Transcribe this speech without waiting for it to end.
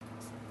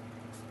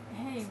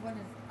What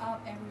is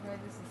up,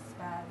 everybody? This is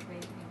Spaz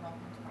Baby, and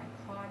welcome to my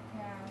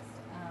podcast.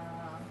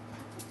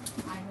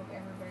 I hope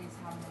everybody's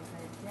having a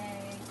good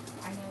day.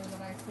 I know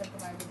that I said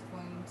that I was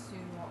going to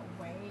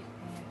wait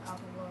and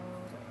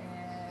upload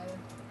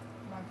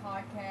my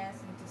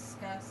podcast and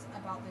discuss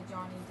about the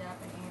Johnny Depp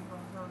and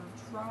Amber Heard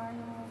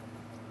trial.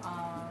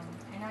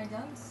 And I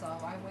done so.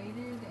 I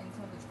waited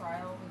until the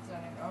trial was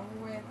done and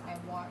over with. I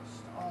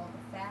watched all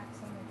the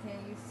facts in the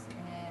case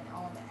and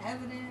all the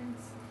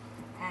evidence.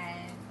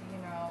 And,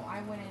 I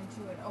went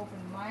into it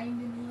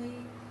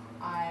open-mindedly.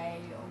 I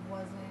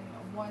wasn't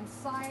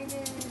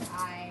one-sided.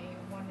 I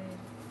wanted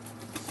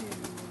to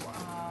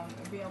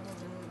be able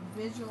to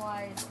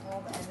visualize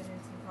all the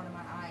evidence in front of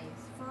my eyes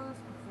first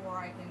before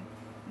I can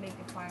make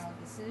a final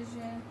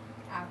decision.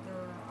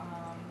 After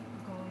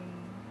going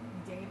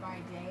day by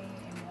day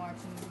and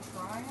watching the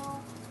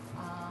trial,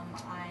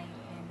 I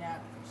end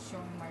up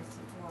showing my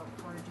support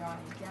for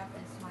Johnny Depp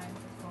as time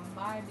has gone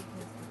by,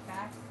 because the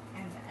facts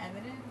and the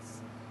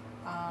evidence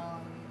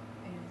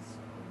is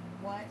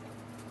what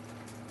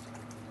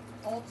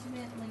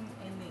ultimately,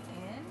 in the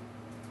end,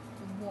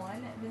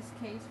 won this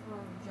case for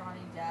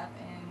Johnny Depp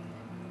and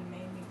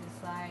made me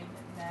decide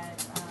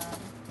that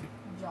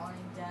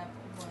Johnny Depp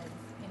was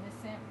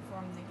innocent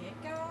from the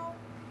get-go.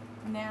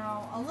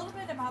 Now, a little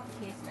bit about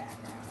the case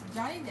background.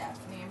 Johnny Depp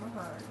and Amber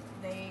Heard,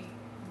 they've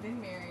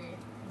been married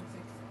in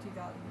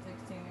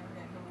 2016. They were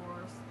getting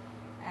divorced,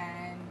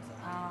 and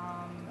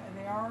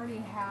they already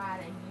had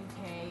a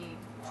UK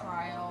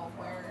trial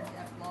where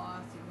Depp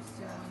lost. He was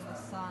suing the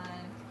son,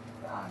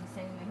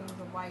 saying that he was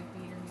a wife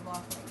beater. He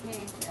lost that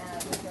case.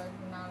 The judge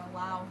would not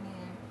allow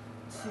him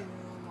to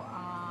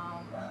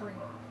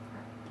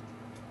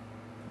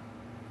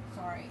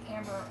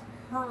Amber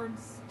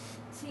Heard's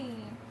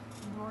team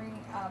bring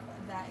up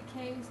that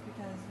case,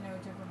 because no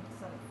different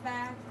set of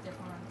facts,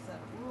 different set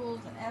of rules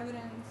and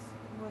evidence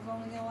was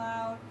only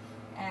allowed.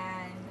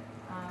 And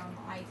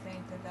I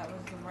think that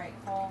was the right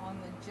call on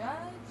the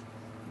judge.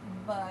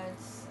 But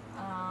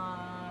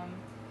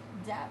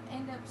Depp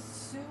ended up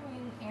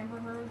suing Amber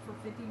Heard for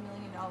 $50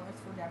 million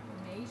for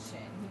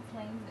defamation. He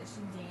claimed that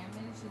she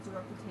damaged his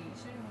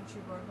reputation when she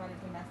wrote about a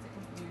domestic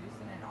abuse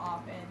in an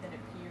op-ed that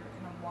appeared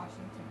in a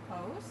Washington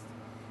Post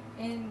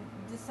in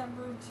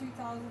December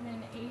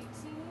 2018.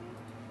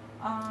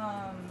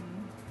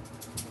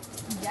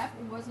 Depp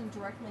wasn't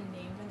directly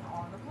named in the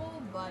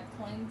article, but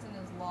claims in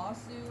his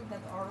lawsuit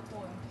that the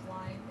article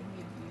implied that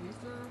he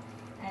abused her,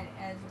 and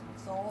as a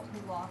result, he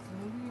lost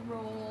movie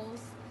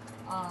roles.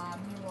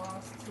 He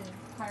lost his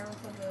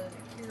Pirates of the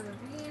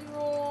Caribbean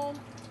role.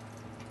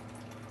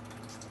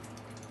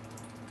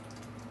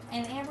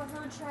 And Amber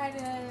Heard tried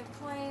to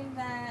claim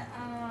that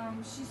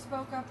she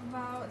spoke up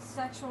about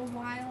sexual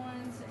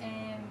violence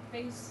and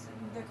faced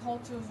the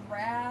culture's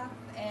wrath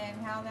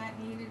and how that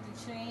needed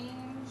to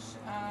change.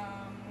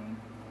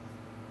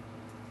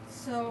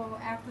 So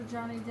after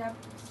Johnny Depp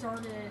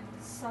started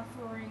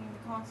suffering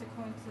the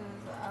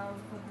consequences of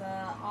the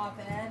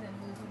op-ed and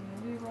losing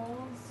movie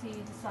roles,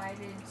 he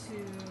decided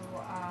to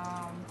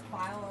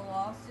file a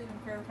lawsuit in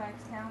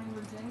Fairfax County,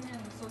 Virginia,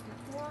 in the circuit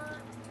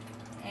court.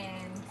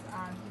 And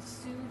he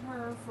sued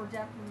her for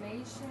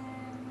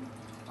defamation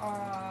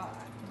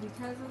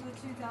because of the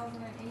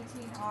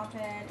 2018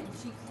 op-ed, and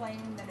she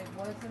claimed that it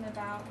wasn't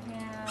about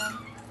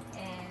him,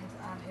 and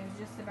it was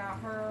just about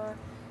her,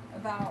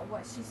 about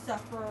what she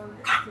suffered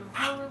through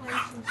her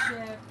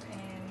relationship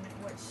and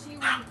what she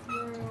went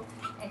through.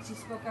 And she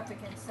spoke up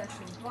against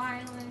sexual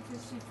violence that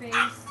she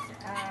faced.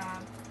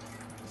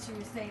 She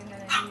was saying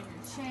that it needed to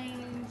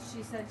change.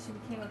 She said she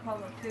became a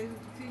public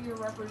figure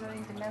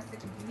representing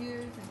domestic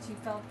abuse, and she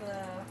felt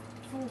the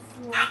full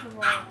force of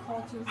our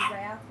culture's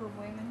wrath for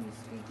women who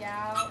speak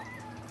out.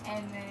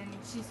 And then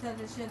she said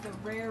that she had the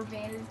rare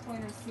vantage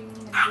point of seeing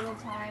in real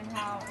time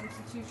how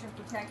institutions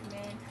protect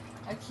men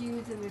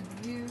accused of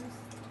abuse.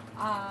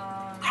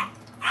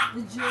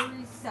 The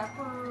jury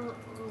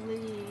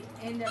separately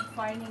ended up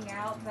finding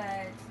out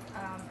that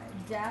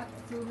Depp,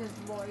 through his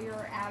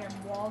lawyer Adam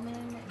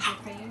Wallman,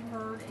 defamed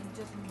Heard in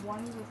just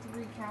one of the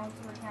 3 counts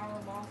of her counter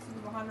lawsuit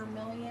of $100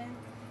 million.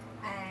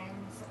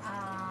 And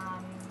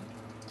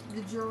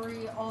the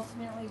jury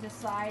ultimately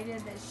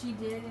decided that she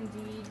did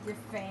indeed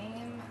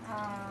defame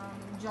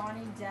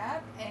Johnny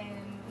Depp,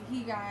 and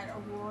he got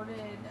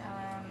awarded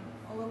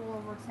a little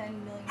over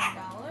 $10 million.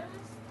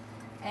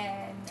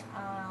 And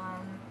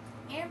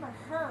Amber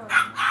Heard,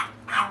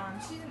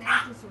 she's an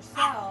actress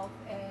herself,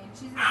 and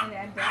she's an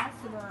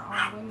ambassador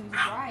on women's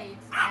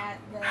rights at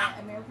the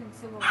American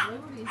Civil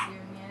Liberties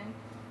Union.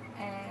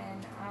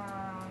 And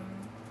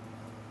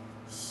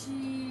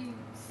she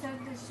said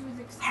that she was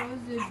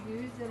exposed to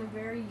abuse at a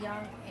very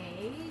young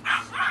age.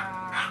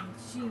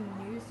 She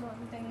knew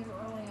certain things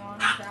early on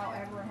without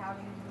ever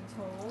having to be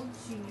told.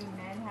 She knew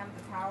men have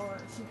the power.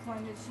 She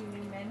claimed that she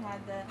knew men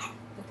had the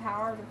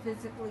power to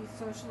physically,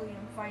 socially,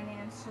 and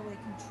financially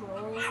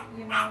control,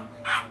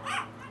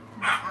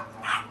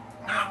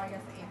 I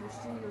guess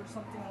industry or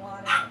something. A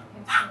lot of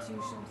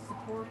institutions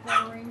support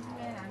that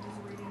arrangement. I'm just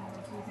reading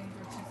a few things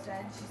that she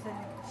said. She said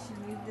she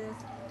knew this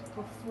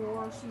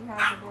before she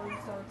had the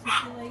words to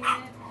articulate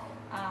it.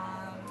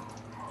 Um,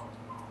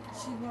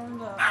 she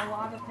learned a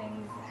lot of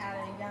things at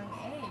a young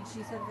age.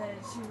 She said that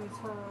she was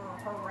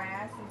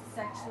harassed and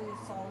sexually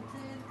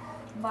assaulted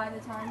by the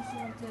time she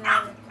went to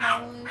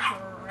college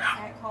or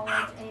at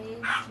college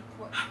age. She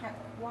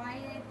kept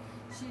quiet.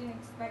 She didn't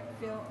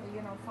expect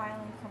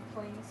filing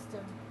complaints to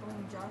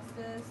bring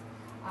justice.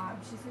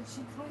 She said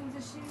she claims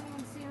that she didn't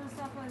even see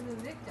herself as a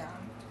victim.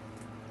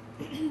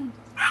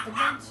 But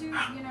then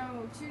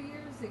 2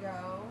 years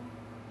ago,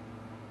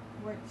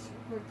 which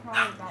was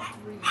probably about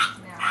 3 years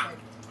now, but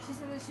she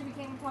said that she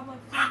became a public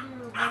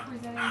figure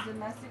representing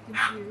domestic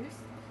abuse,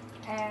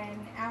 and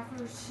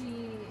after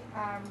she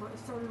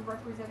started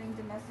representing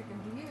domestic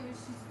abuse,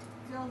 she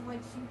feels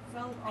like she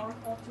felt our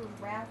culture's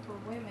wrath for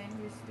women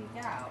who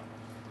speak out.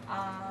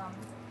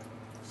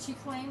 She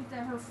claims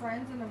that her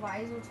friends and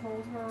advisor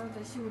told her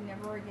that she would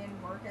never again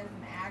work as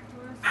an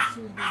actress, that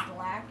she would be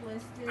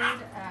blacklisted.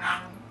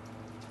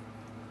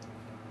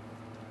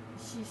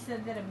 She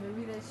said that a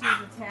movie that she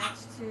was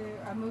attached to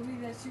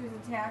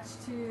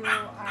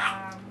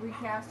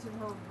recasted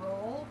her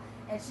role,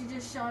 and she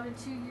just shot a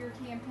 2-year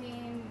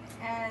campaign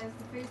as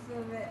the face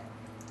of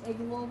a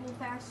global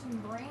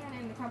fashion brand,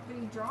 and the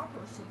company dropped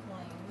her, she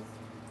claims.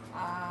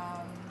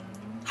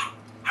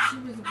 She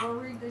was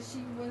worried that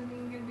she wasn't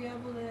even going to be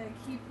able to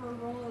keep her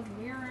role as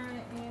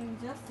Mira in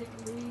Justice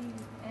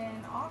League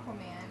and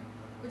Aquaman,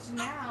 which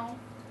now,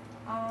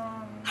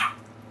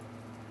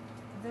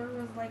 there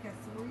was like a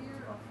 3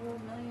 or 4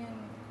 million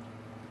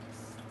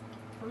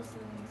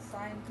person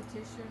signed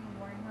petition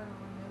wanting her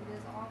removed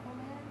as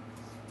Aquaman.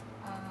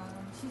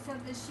 She said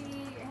that she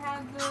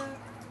had the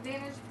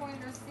vantage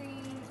point of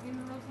seeing in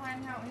real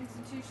time how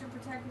institutions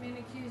protect men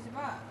accused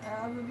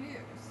of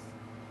abuse.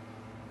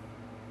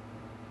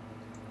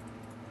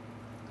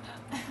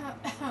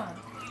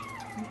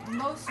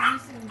 Most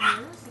recent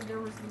years, there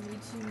was the Me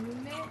Too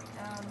movement,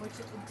 which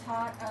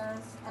taught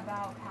us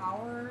about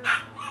power,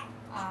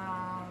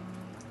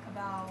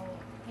 about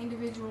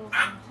individuals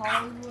in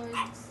Hollywood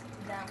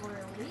that were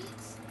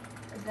elite,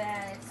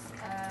 that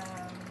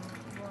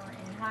were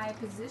in high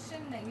position,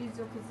 that used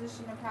their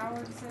position of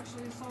power to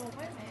sexually assault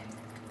women.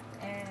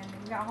 And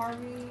we got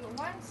Harvey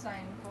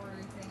Weinstein, for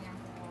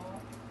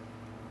example.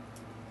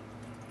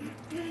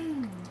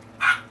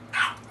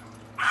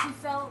 She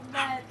felt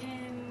that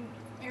in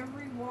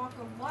every walk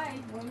of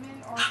life,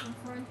 women are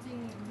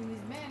confronting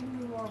these men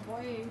who are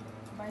buoyed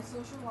by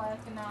social,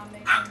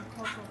 economic, and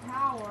cultural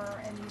power,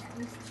 and these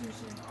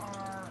institutions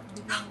are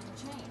beginning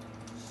to change.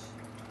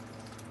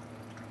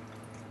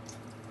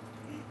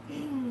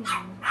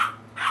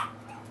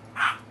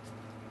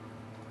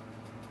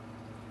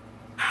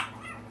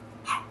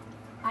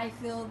 I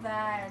feel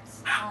that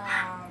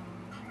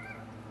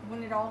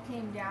when it all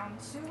came down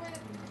to it,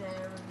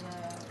 they're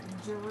the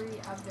jury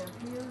of their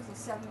peers of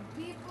 7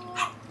 people,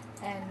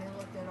 and they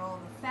looked at all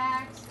the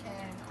facts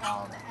and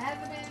all the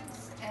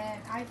evidence,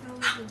 and I feel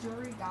that the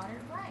jury got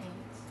it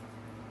right.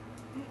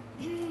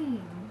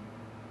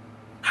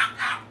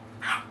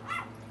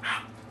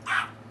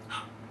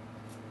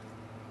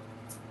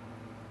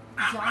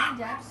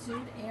 Johnny Depp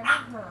sued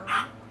Amber Heard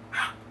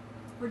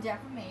for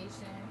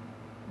defamation,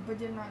 but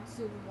did not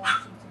sue the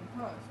Washington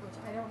Post, which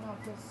I don't know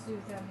if he'll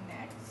sue them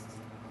next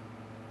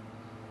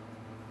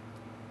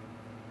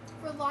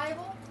for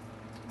libel,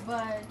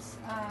 but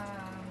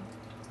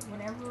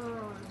whenever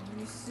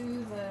you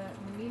sue the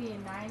media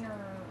 9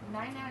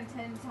 out of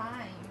 10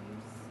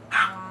 times,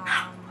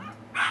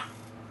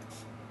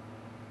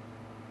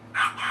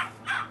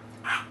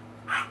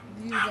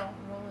 you don't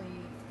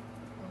really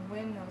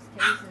win those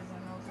cases,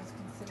 and they'll just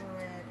consider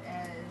it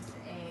as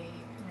a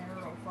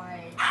marital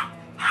fight, and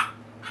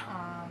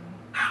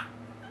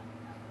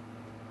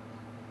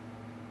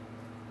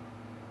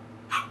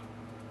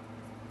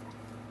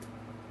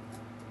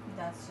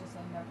that's just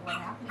end up what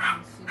happened when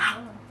you sue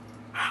her.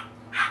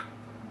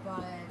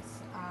 But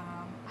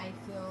I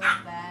feel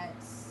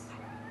that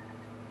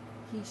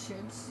he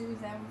should sue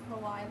them for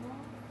libel.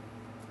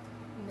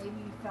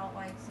 Maybe he felt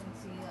like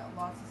since he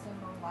lost a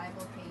similar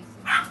libel case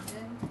in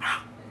London,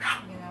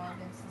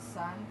 against his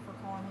son for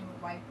calling him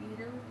a wife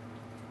beater,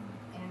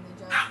 and the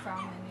judge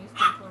found the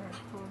newspaper had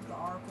proved the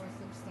article was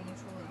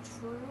substantially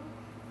true,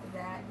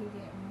 that he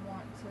didn't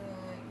want to,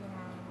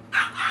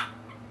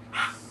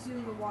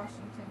 sue the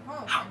Washington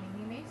Post. I mean,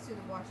 he may sue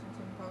the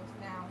Washington Post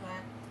now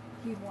that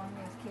he won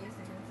his case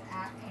against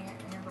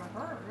Amber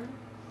Heard,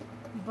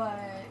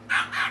 but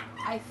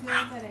I feel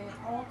that it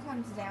all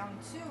comes down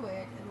to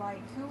it,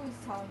 like, who is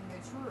telling the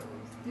truth?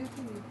 Who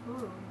can you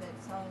prove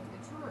that's telling the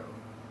truth?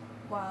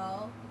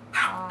 Well,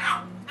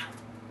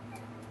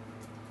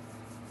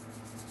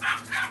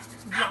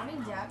 Johnny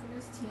Depp and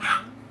his team.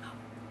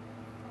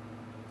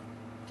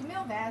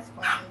 Camille Vasquez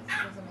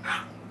was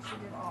amazing. She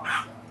did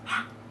awesome.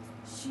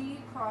 She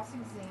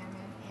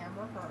cross-examined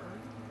Amber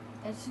Heard,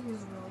 and she was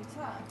really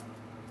tough.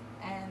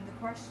 And the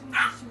questions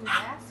that she was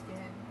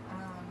asking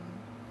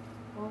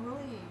were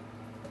really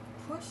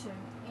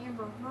pushing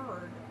Amber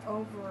Heard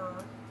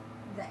over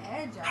the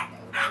edge, I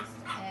noticed.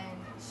 And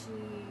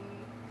she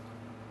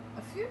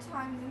a few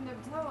times ended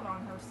up telling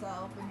on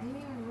herself and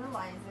didn't even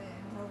realize it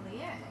until the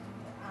end.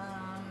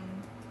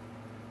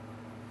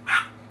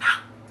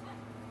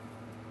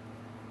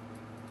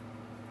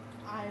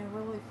 I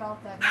really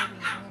felt that maybe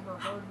Amber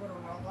Heard would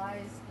have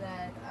realized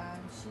that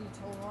she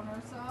told on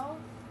herself,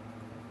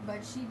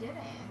 but she didn't.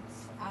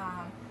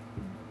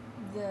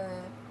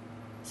 The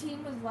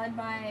team was led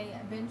by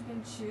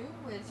Benjamin Chew,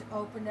 which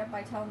opened up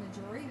by telling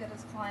the jury that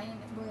his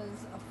client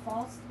was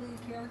falsely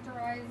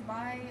characterized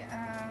by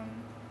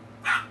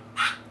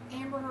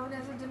Amber Heard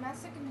as a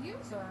domestic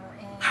abuser,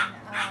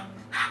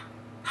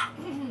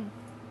 and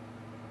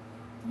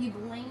he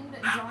blamed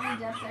Johnny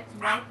Depp's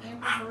ex-wife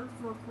Amber Heard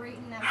for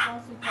creating that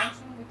false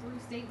impression with 3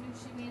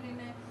 statements she made in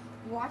a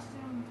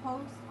Washington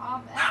Post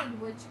op-ed,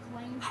 which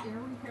claimed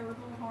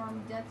irreparable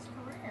harm Depp's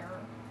career.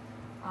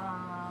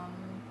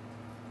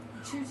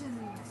 Chu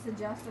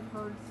suggested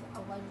Heard's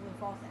allegedly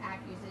false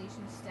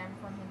accusations stemmed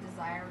from his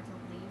desire to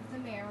leave the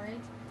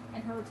marriage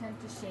and her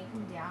attempt to shake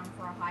him down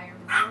for a higher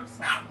divorce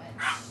settlement.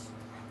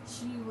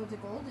 She was a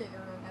gold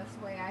digger, and that's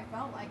the way I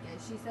felt like it.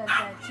 She said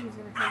that she was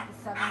going to take the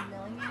 $7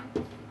 million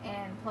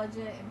and pledge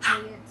it and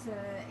pay it to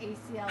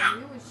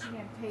ACLU, which she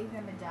didn't pay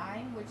them a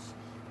dime, which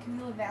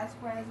Camila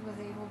Vasquez was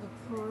able to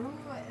prove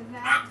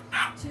that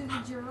to the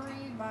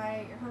jury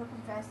by her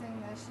confessing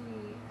that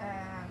she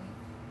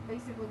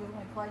basically was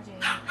only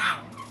pledging,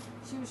 and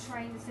she was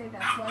trying to say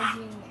that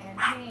pledging and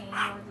paying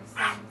were the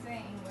same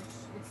thing, which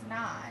it's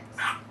not.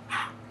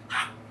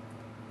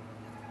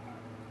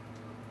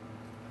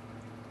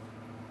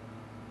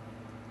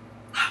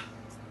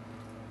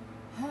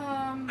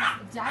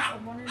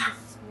 Depp wanted to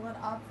split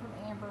up from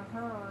Amber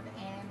Heard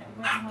and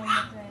went home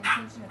with the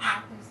intention of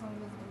packing some of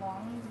his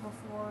belongings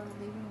before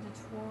leaving to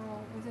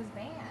tour with his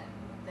band.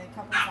 The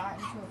couple got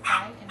into a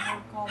fight and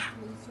Heard called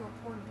police to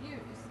report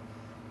abuse.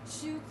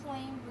 Chu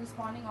claimed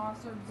responding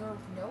officer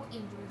observed no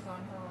injuries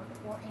on Heard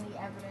or any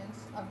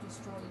evidence of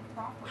destroyed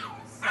property.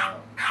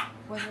 So,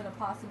 was it a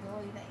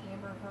possibility that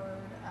Amber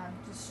Heard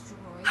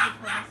destroyed the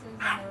premises in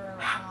their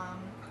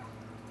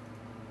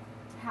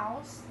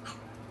house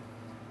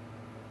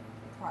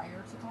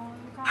prior to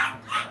calling the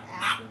cops or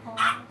after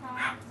calling the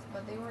cops?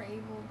 But they were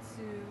able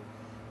to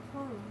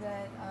prove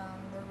that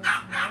there was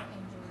no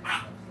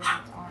injuries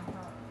observed on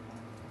her.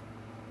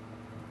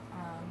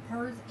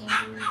 Heard's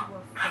injuries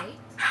were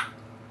faked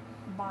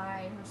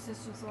by her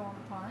sister throwing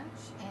a punch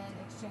and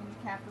exchange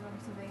captured on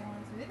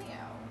surveillance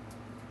video.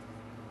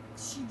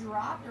 She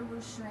dropped a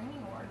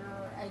restraining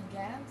order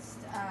against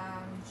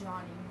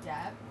Johnny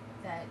Depp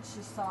that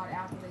she sought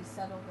after they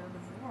settled their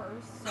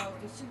divorce. So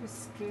if she was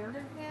scared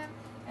of him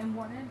and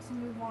wanted to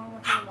move on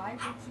with her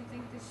life, would you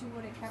think that she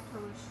would have kept her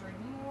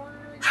restraining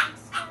order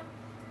against him?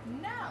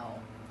 No.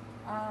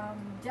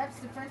 Depp's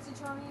defense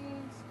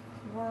attorneys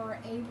were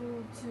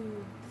able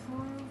to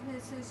prove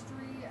his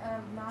history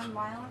of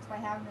nonviolence by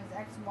having his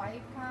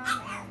ex-wife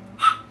come and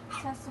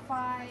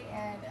testify,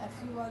 and a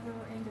few other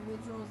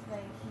individuals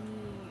that he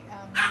knew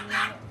come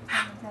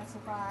and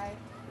testify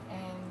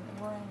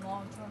and were in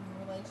long-term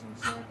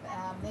relationship.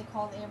 They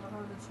called Amber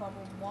Heard a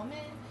troubled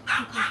woman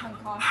who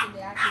concocted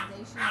the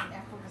accusation in an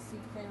effort to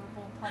seek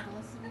favorable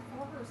publicity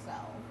for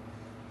herself.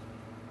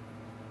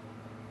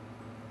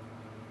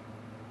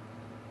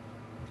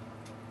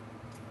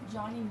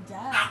 Johnny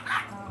Depp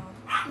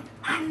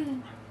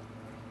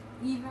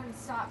even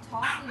stopped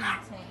talking to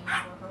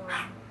Amber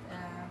Heard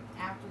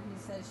after he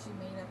said she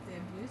made up the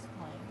abuse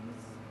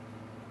claims.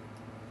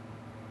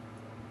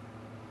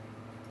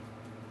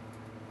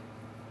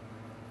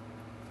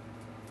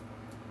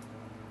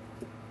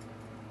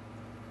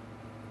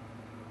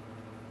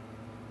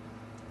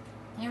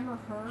 Amber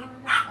Heard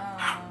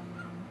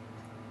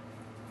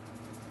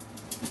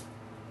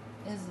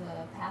is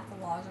a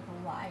pathological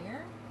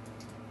liar.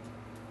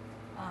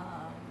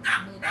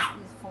 Made up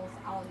these false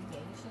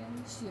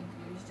allegations. She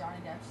abused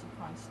Johnny Depp. She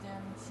punched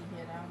him. She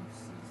hit him.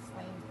 She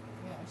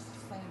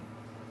slammed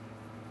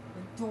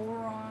the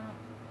door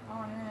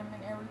on him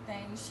and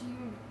everything. She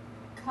even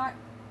cut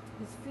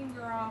his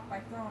finger off by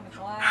throwing the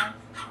glass.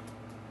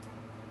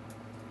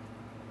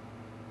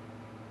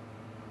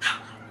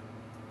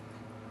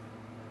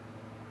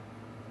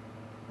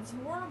 It's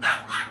horrible.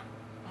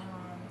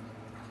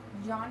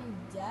 Johnny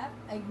Depp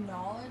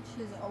acknowledged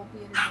his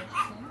opiate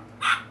addiction,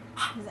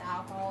 his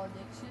alcohol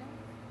addiction,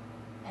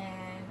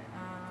 and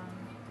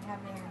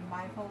having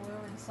bipolar,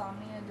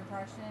 insomnia,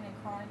 depression, and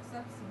chronic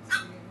substance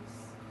abuse.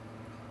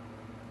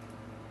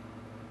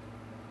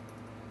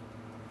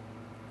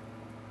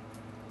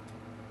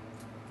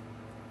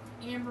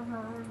 Amber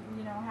Heard,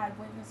 had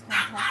witnesses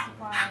come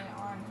testify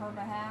on her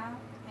behalf,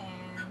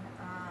 and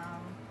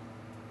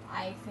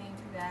I think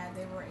that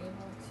they were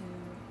able to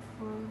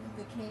prove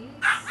the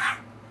case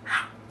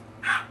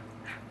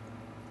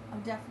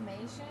of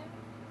defamation.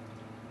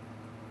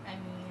 I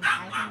mean,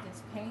 I think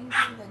it's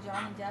painful that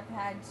Johnny Depp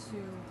had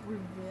to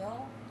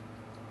reveal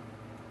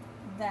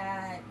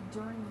that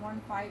during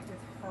one fight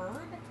with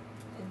Heard,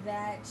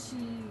 that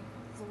she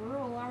threw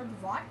a large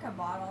vodka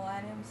bottle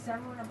at him,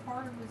 severing a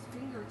part of his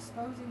finger,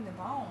 exposing the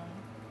bone.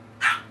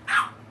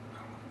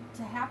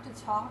 to have to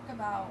talk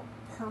about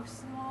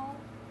personal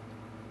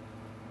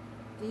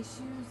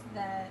issues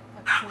that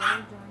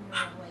occur during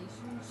your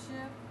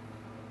relationship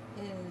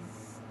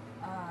is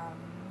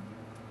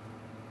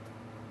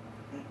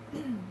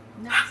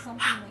not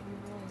something that you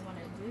really want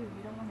to do.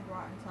 You don't want to go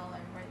out and tell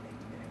everybody that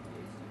you've been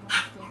abused. You want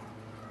to still,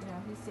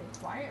 he stayed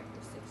quiet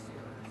for 6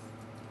 years.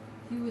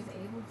 He was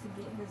able to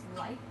get his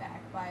life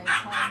back by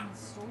telling his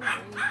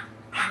story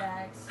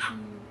that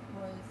he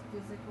was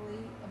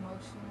physically,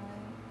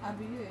 emotionally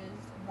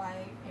abused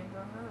by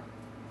Amber Heard.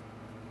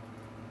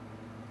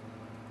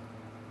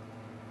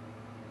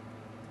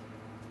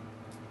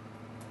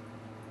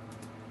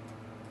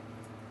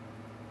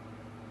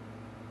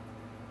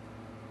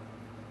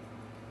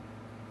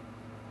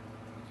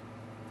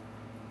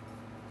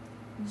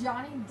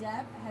 Johnny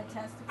Depp had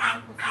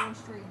testified for 4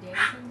 straight days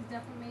in his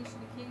defamation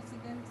case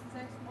against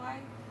his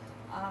ex-wife.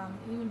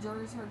 Even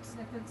jurors heard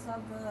snippets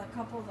of the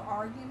couple's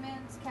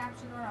arguments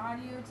captured on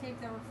audio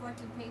tape that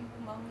reflected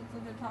painful moments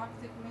of their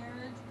toxic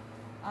marriage.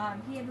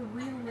 He had to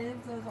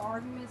relive those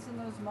arguments and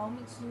those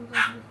moments through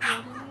those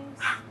recordings.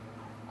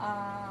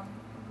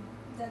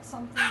 That's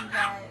something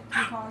that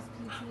can cause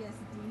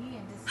PTSD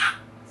and just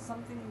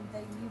something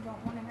that you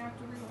don't want to have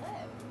to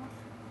relive.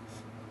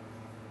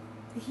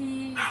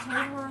 He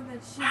told her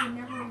that she would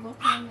never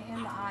look him in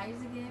the eyes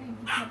again, and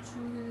he kept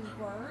true to his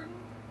word.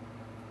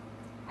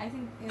 I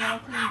think it all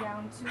came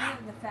down to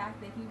it, the fact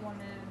that he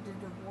wanted to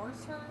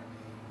divorce her,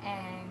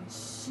 and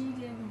she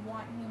didn't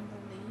want him to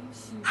leave.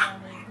 She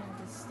wanted him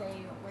to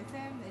stay with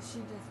him, that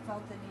she just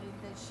felt the need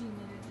that she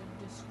needed to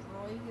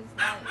destroy his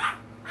life.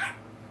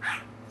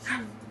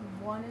 She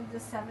wanted the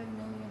 $7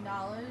 million,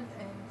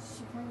 and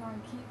she planned on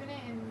keeping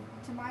it, and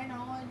to my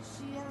knowledge,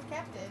 she has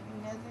kept it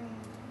and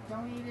hasn't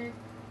donated.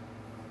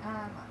 I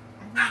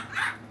think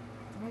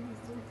maybe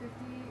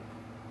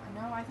 $350.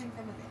 I think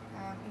that was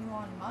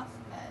Elon Musk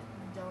that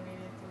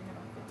donated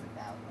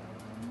 $350,000.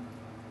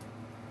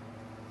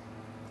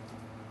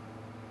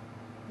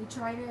 He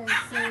tried to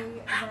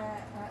say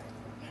that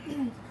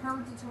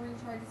Heard's attorney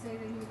tried to say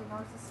that he was a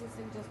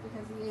narcissistic just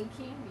because he ate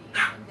candy,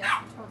 and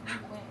Depp determined he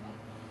went and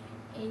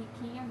ate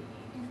candy.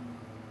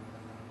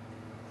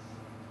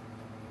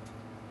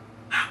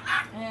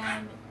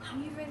 And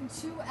even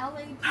 2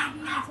 LAPD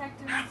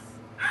detectives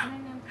and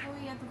an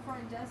employee at the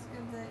front desk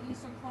of the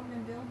Eastern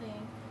Clubman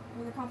building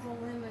where the couple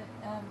lived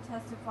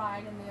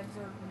testified, and they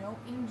observed no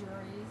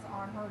injuries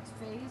on Heard's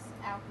face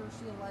after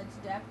she alleged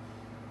Depp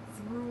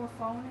threw a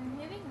phone and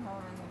hitting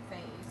her in the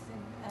face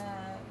in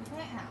the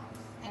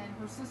penthouse. And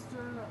her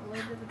sister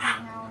lived at the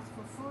penthouse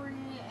for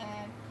free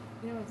and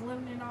was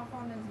living it off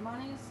on his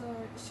money, so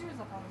she was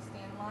up on the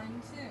stand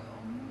line too.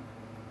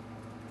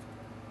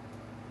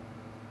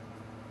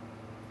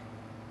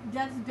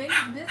 Depp's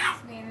business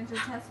manager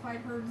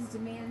testified Heard's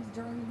demands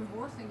during the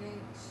divorce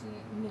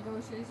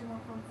negotiation were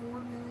from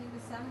 $4 million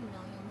to $7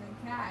 million in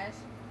cash,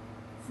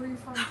 free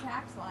from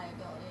tax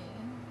liability.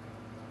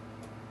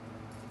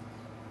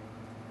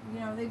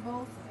 They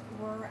both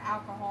were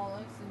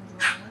alcoholics and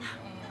drank,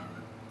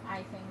 and I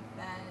think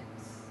that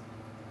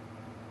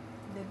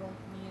they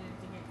both needed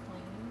to get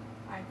clean.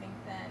 I think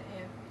that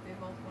if they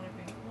both would have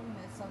been clean,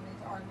 that some of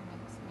these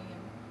arguments may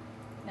have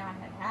not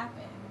had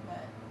happened,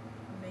 but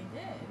they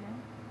did.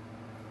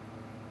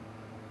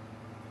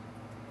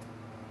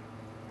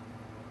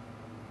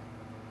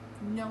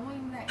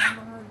 Knowing that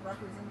Amber Heard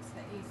represents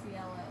the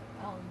ACLU,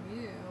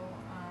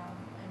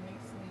 it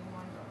makes me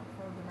wonder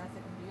for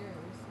domestic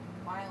abuse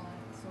and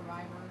violence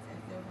survivors if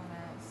they're going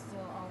to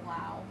still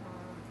allow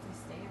her to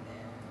stay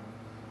there.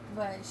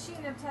 But she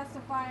ended up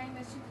testifying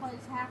that she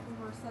pledged half of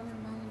her $7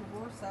 million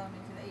divorce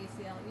settlement to the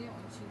ACLU,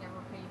 and she never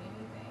paid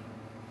anything.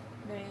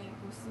 They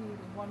received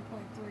 $1.3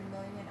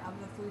 million of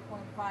the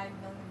 $3.5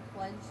 million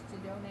pledged to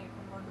donate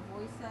from her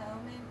divorce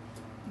settlement.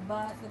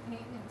 But the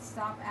payment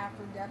stopped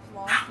after Depp's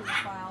lawsuit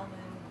was filed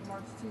in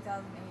March 2018,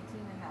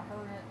 and that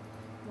Heard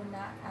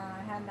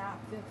had not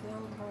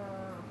fulfilled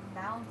her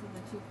balance of the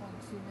 $2.2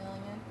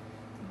 million.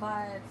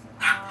 But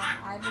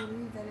I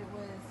believe that it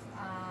was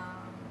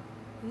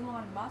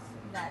Elon Musk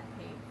that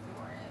paid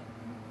for it.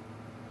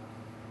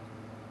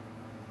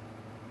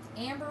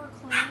 Amber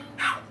claimed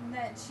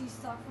that she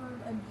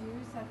suffered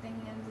abuse at the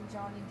hands of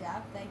Johnny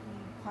Depp, that he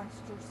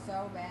punched her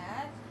so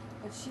bad,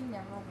 but she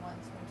never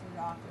once went to the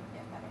doctor to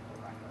get medical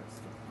records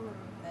to prove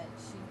that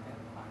she'd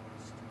been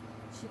punched.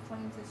 She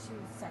claims that she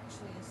was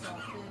sexually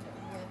assaulted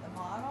with a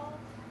bottle.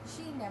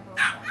 She never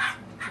once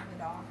went to the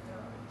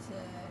doctor to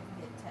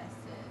get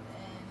tested,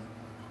 and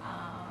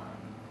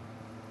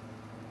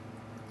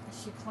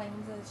she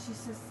claims that she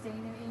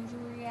sustained an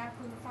injury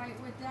after the fight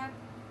with Depp,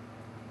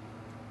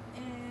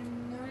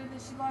 and noted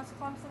that she lost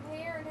clumps of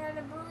hair and had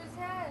a bruised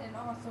head, and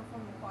also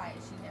from the fight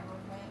she never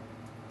went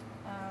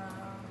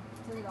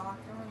to the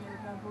doctor, and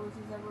there's no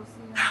bruises ever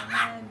seen on her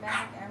head,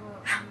 back, ever,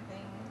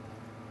 anything,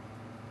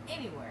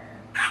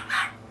 anywhere.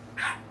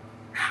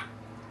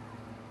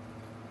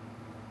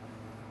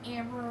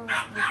 Amber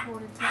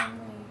reported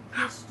family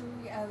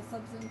history of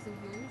substance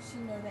abuse. She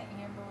knew that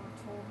Amber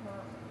told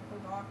her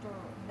doctor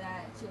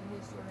that she had a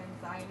history of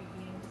anxiety,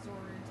 eating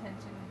disorder,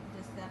 attention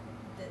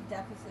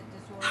deficit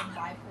disorder,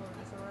 bipolar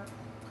disorder,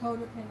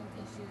 codependent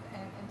issues,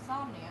 and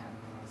insomnia.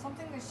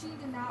 Something that she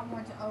did not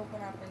want to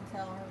open up and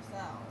tell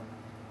herself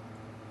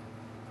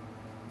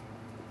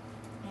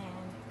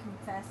and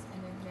confess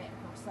and admit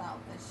herself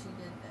that she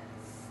did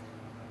this.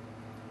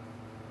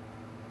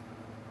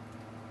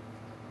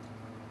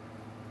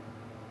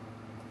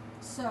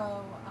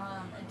 So,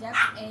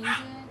 Depp's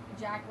agent,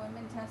 Jack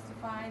Whitman,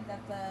 testified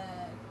that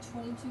the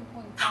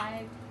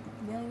 $22.5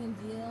 million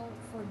deal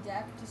for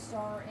Depp to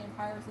star in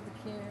Pirates of the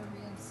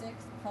Caribbean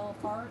 6 fell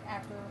apart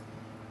after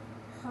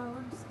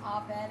Heard's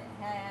op-ed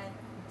had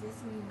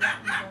Disney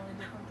went in a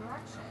different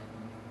direction.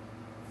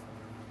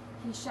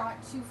 He shot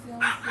 2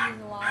 films,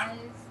 Cities of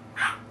Lies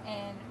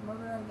and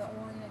Murder of the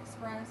Orient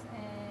Express,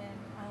 and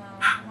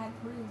had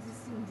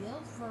pre-existing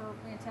deals for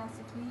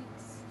Fantastic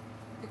Beasts,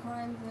 The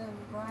Crimes of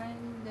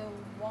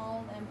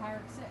Grindelwald, and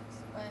Pirate 6,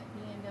 but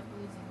he ended up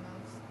losing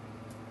those.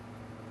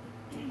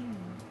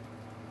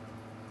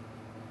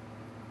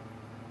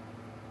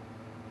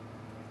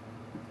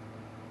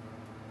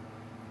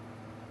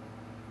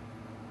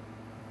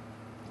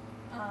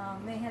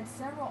 They had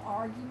several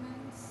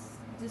arguments,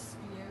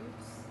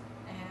 disputes,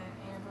 and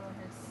Amber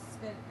had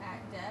spit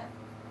at Depp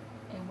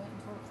and went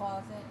into her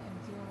closet and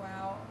threw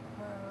out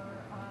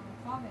her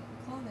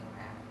clothing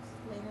racks.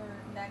 Later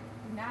that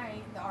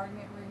night, the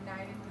argument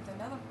reignited with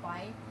another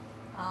fight,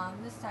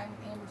 this time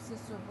with Amber's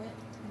sister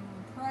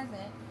Whitney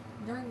present.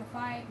 During the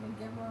fight,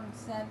 McGivern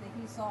said that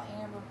he saw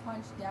Amber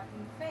punch Depp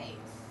in the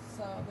face.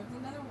 So there's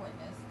another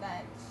witness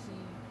that she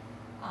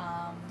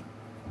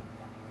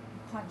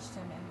punched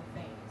him in the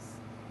face.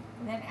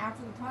 And then after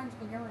the punch,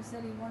 McGivern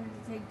said he wanted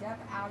to take Depp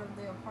out of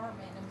the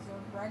apartment and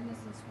observed redness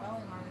and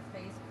swelling on his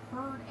face.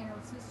 Heard and her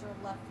sister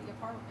left the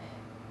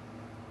apartment.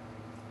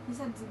 He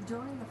said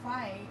during the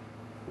fight,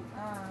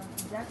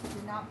 Depp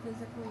did not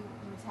physically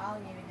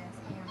retaliate against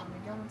Amber.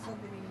 McGivern said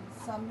that he was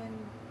summoned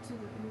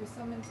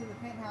to the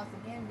penthouse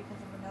again because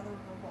of another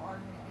verbal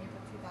argument in April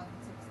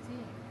 2016.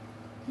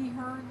 He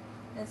heard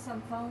that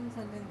some phones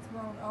had been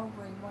thrown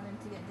over. He wanted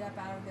to get Depp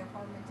out of the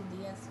apartment to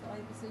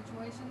de-escalate the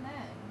situation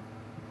then.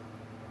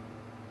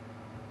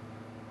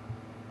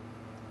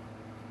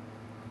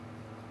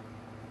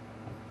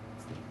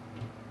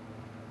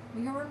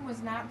 McGivern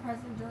was not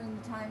present during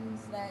the times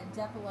that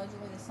Depp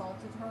allegedly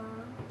assaulted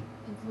her,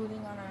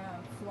 including on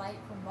a flight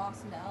from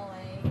Boston to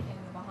LA, in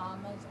the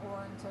Bahamas,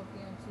 or in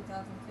Tokyo in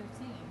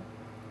 2015.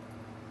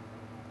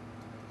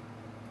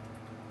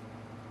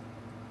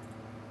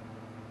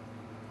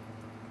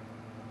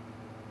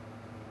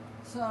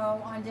 So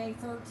on day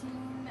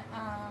 13,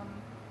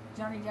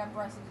 Johnny Depp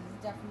rested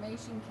his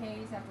defamation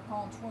case after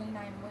calling 29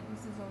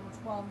 witnesses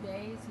over 12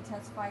 days. He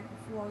testified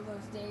for 4 of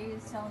those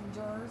days, telling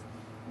jurors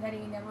that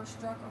he never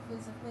struck or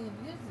physically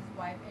abused his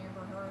wife,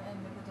 Amber Heard, and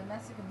that the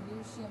domestic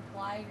abuse she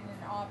implied in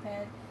an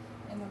op-ed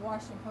in the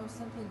Washington Post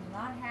simply did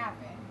not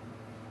happen.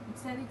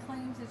 Instead, he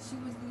claims that she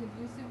was the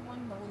abusive one,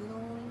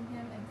 belittling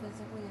him and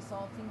physically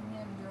assaulting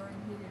him during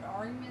heated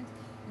arguments,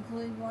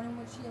 including one in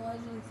which she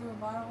allegedly threw a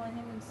bottle at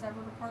him and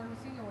severed a part of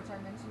his finger, which I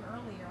mentioned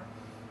earlier.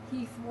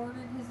 He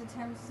thwarted his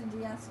attempts to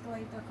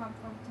de-escalate their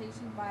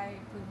confrontation by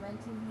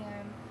preventing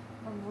him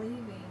from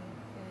leaving,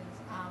 is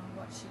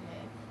what she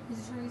did.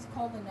 His attorneys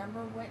called a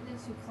number of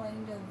witnesses who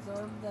claimed to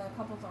observe the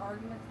couple's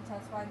arguments and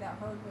testified that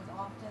Heard was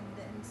often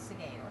the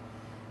instigator.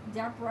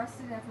 Depp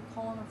rested after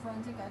calling a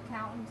forensic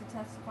accountant to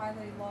testify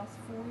that he lost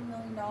 $40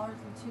 million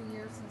in 2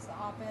 years since the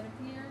op-ed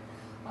appeared.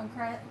 On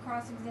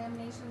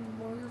cross-examination,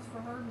 lawyers for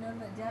Heard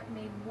noted that Depp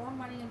made more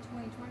money in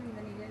 2020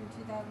 than he did in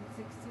 2016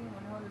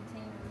 when Heard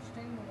obtained a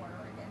restraining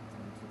order against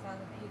him in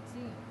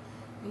 2018,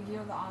 the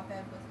year the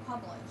op-ed was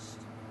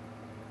published.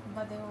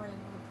 But they were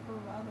able to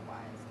prove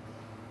otherwise.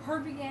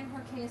 Heard began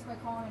her case by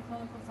calling a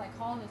clinical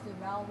psychologist who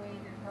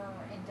evaluated her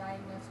and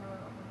diagnosed her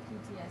with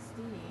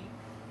PTSD.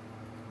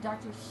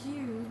 Dr.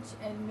 Hughes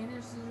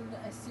administered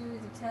a series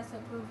of tests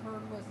that proved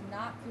Heard was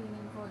not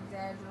fiending for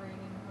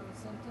exaggerating her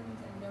symptoms,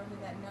 and noted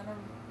that none of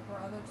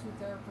her other 2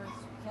 therapists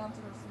who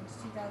counseled her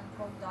since 2012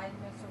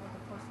 diagnosed her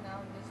with a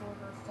personality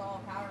disorder saw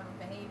a pattern of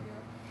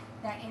behavior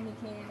that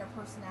indicated a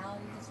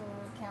personality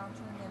disorder,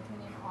 countering the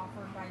opinion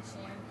offered by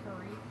Shannon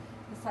Curry,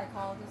 the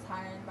psychologist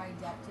hired by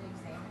Depp to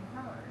examine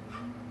Heard.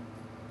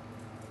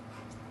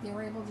 They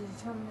were able to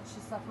determine that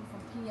she suffered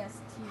from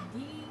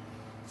PTSD.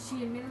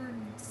 She administered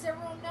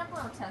several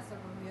number of tests that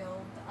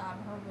revealed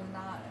Heard was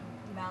not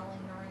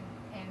malingering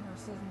and her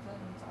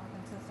symptoms are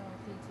consistent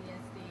with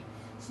PTSD.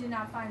 She did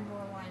not find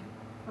borderline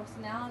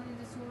personality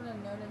disorder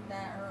and noted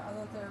that her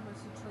other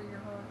therapists who treated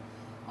her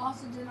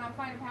also did not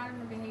find a pattern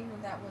of behavior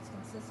that was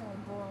consistent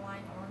with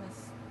borderline or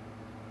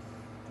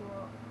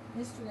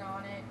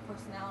histrionic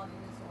personality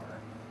disorder.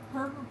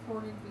 Heard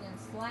reported being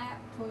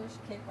slapped, pushed,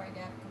 kicked by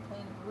Depp,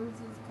 complained of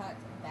bruises, cuts,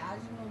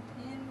 vaginal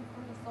pin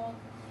from assault,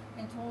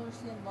 and told her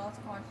she had lost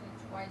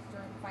consciousness twice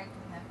during the fight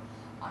with him.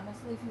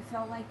 Honestly, if you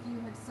felt like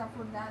you had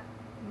suffered that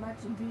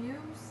much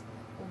abuse,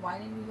 well, why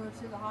didn't you go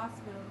to the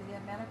hospital to get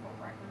medical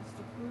records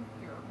to prove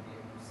your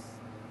abuse?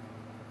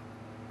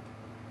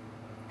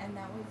 And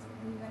that was,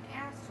 we even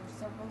asked her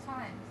several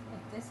times,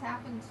 if this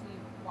happened to you,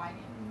 why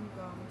didn't you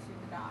go to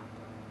the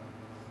doctor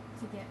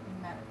to get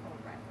medical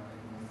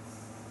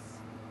records?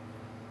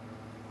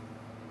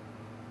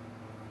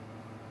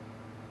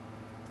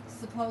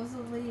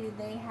 Supposedly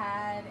they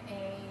had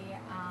a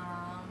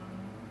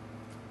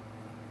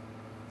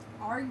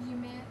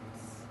argument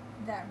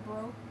that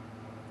broke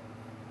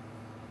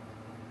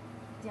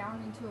down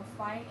into a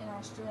fight in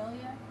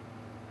Australia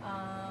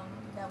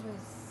that was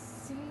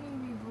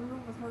seemingly brutal,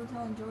 with her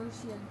telling jurors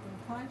she had been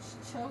punched,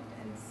 choked,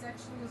 and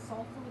sexually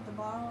assaulted with the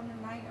bottle on the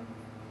night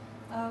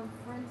of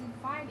frenzied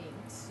fighting.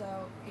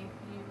 So if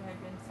you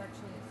had been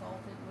sexually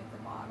assaulted with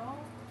the bottle,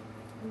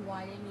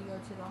 why didn't you go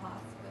to the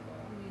hospital?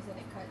 You said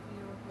it cut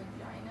your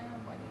vagina.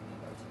 Why didn't you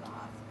go to the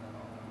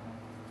hospital?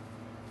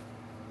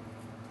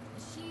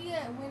 She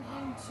went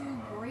into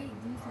great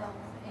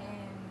details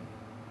and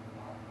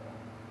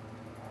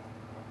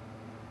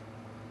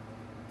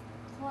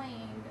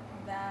claimed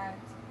that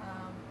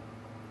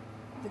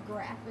the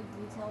graphic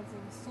details of the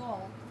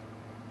assault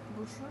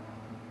were true.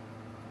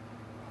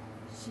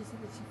 She said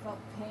that she felt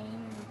pain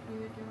in the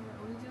pubic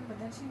region, but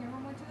then she never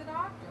went to the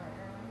doctor.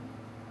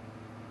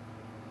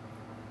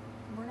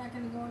 We're not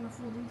going to go into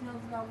full details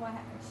about what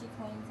she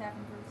claims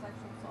happened through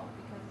sexual assault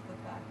because of the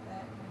fact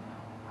that,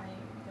 I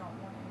don't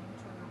want any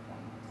trigger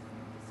points to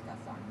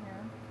discuss on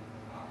here.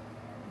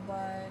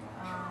 But,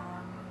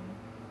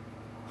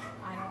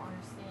 I don't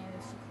understand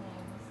if she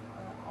claims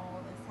all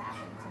this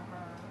happened to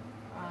her.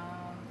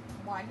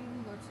 Why didn't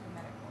you go to the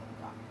medical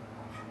doctor?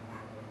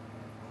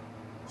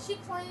 She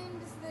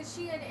claims that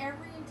she had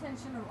every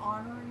intention of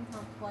honoring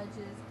her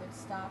pledges, but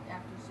stopped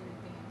after she was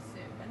being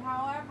sued. But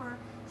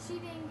however, she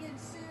didn't get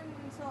sued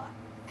until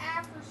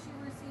after she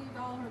received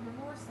all her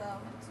divorce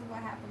settlement. So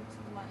what happened to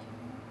the money?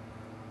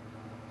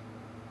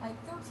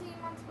 Like 13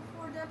 months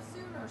before Depp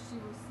sued her,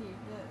 she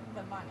received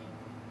the money.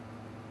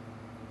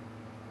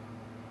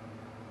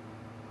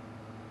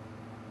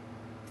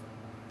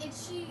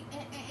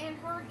 And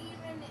her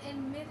even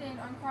admitted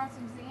on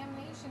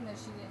cross-examination that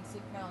she didn't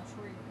seek medical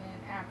treatment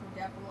after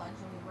Depp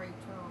allegedly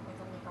raped her with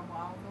a liquor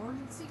bottle, nor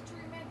did seek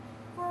treatment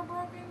for a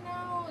broken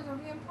nose or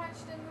being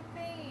punched in the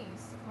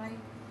face. Like,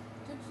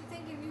 don't you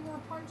think if you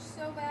were punched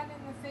so bad in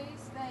the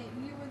face that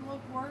you would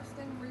look worse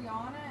than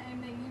Rihanna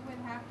and that you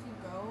would have to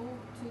go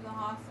to the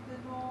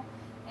hospital?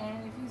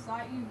 And if you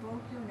thought you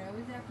broke your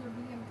nose after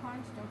being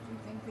punched, don't you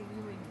think that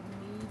you would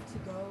need to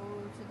go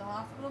to the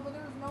hospital? But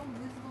there was no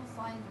visible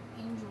signs of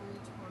injury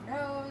to her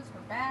nose,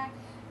 her back.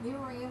 They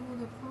were able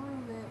to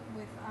prove it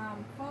with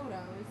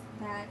photos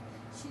that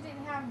she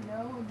didn't have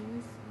no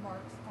abuse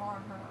marks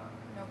on her.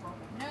 No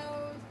broken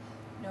nose,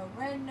 no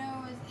red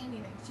nose,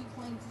 anything. She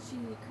claims that she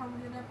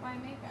covered it up by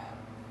makeup.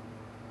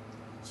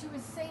 She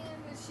was saying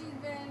that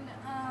she'd been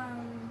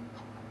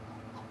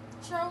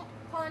choked,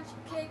 punched,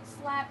 kicked,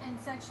 slapped, and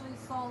sexually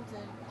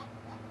assaulted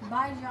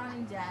by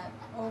Johnny Depp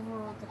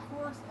over the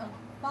course of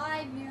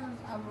 5 years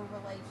of a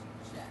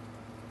relationship.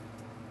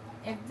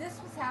 If this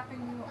was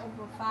happening to you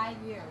over 5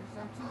 years,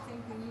 don't you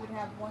think that you would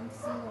have one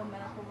single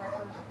medical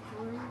record to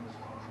prove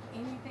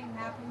anything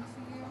happened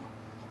to you?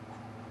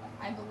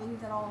 I believe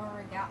that all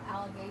her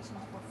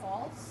allegations were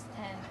false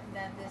and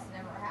that this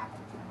never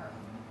happened to her.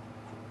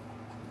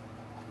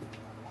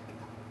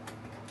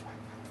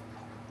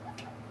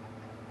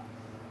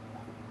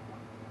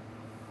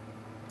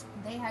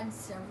 They had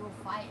several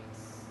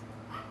fights,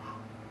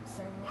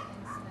 several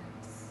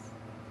incidents,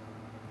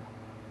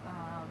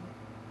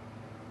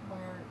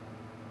 where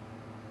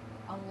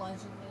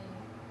allegedly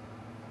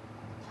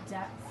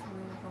Depp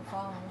threw her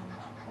phone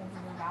over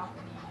the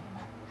balcony.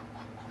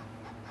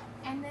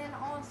 And then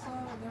also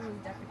there was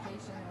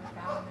defecation that was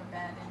found in their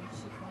bed, and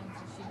she claims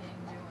that she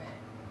didn't do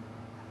it.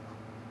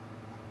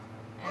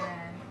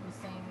 And was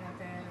saying that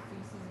the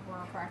feces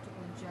were a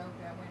practical joke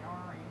that went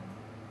on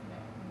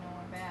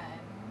in bed.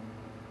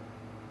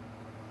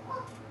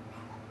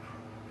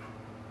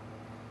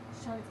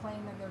 She tried to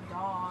claim that their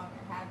dog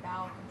had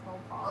bowel control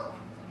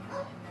problems and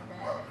went in their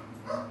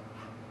bed.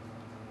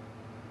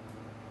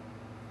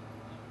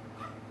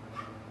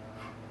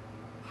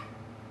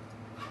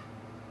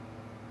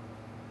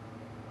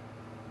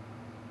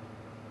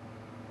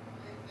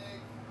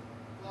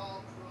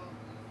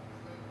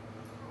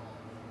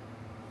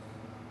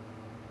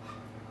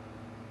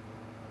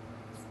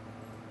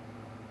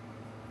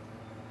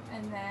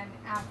 And then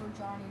after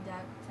Johnny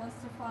Depp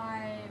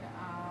testified,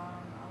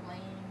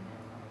 Elaine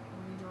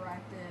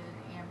redirected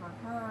Amber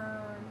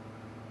Heard.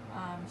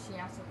 She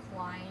asked a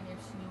client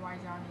if she knew why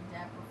Johnny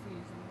Depp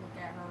refused to look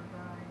at her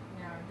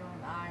during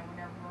the eye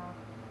whenever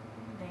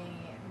they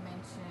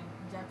mentioned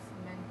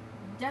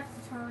Depp's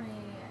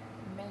attorney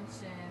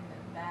mentioned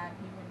that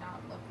he would not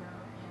look her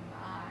in the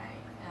eye.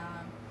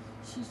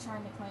 She's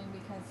trying to claim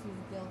because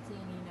he's guilty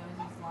and he knows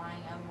he's lying,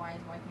 otherwise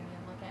why can't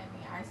he look at me?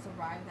 I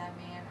survived that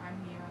man, I'm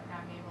here and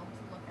I'm able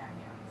to look at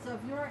him. So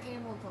if you're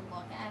able to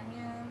look at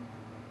him,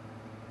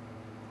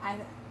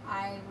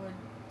 I would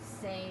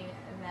say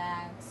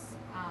that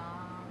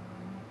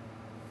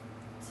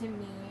to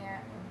me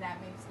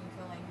that makes me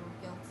feel like you're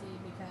guilty,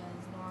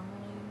 because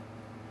normally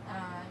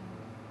um,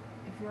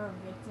 if you're a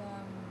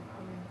victim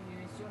of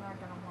abuse, you're not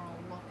going to want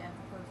to look at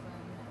the person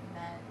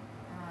that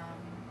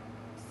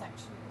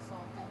sexually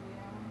assaulted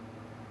you.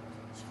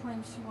 She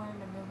claims she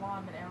wanted to move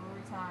on, but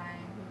every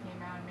time he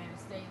came out and made a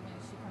statement,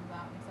 she comes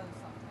out and says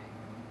something.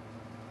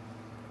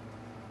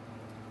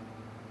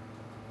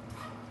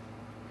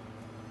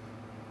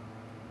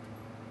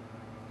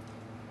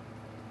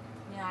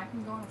 Yeah, I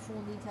can go into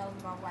full details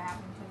about what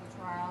happened to the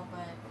trial,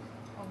 but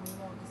we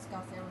won't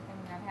discuss everything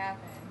that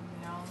happened.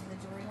 You know, the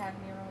jury had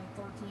nearly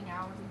 13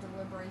 hours of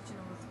deliberation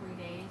over 3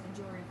 days.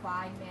 The jury of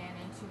 5 men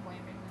and 2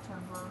 women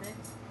returned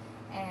verdicts,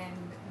 and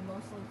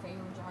mostly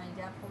favored Johnny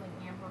Depp, holding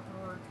Amber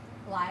Heard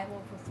liable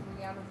for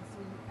 3 out of the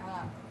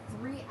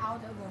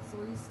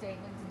 3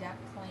 statements Depp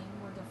claimed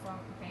were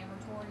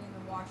defamatory in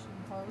the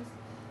Washington Post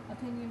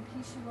opinion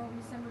piece she wrote in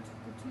December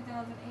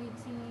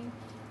 2018.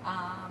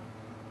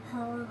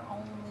 Heard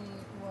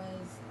only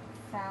was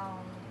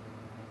found.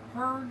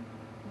 Heard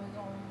was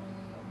only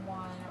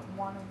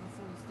one of the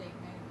 3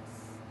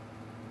 statements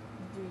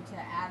due to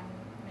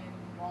admin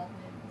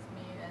involvement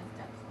made as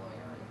Depp's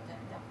lawyer is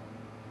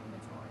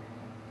defamatory.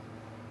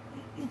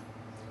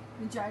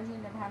 The judge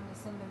ended up having to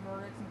send the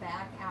verdicts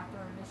back after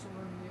initial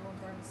review of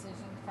their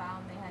decisions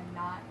found they had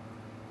not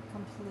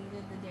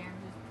completed the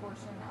damages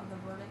portion of the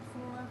verdict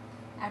form.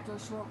 After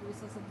a short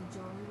recess of the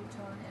jury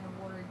returned and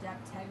awarded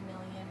Depp $10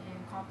 million in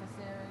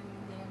compensatory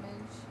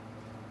damage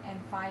and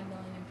 $5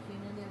 million in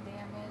punitive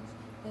damage.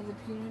 Though the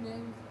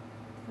punitive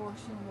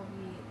portion will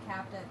be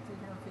capped at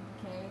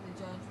 $350K, the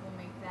judge will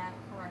make that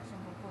correction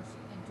before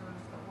she enters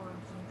the order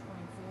June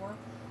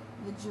 24th.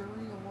 The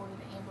jury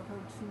awarded Amber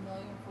Heard $2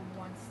 million for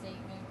one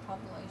statement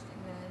published in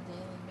the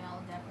Daily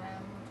Mail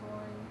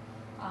defamatory.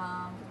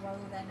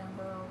 Whether that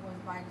number was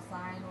by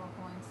design or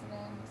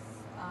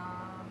coincidence,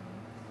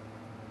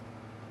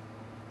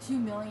 $2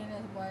 million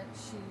is what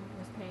she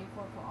was paid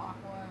for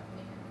Aquaman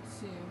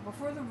 2.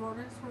 Before the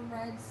verdicts were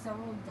read,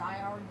 several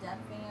diehard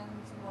Depp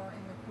fans were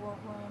in the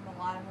courtroom. A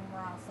lot of them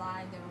were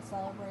outside. They were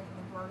celebrating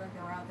the verdict.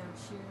 They were out there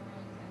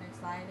cheering and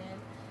excited.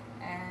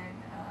 And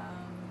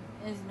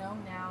it is known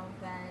now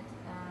that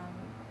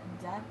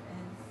Depp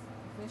has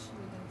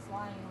officially been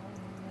flying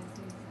because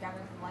he's got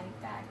his life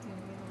back. He's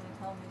able to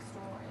tell his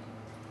story.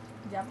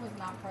 Depp was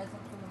not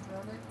present for the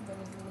verdict, but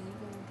his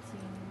legal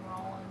team were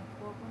all in the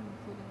courtroom,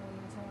 including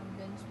legal attorney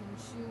Benjamin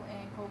Shue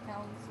and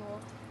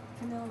co-counsel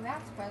Camille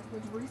Vasquez,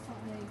 which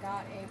recently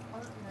got a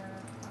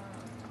partner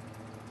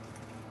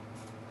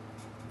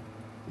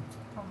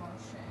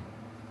promotion.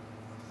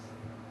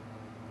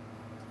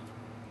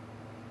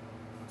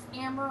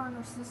 Amber and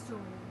her sister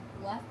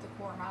left the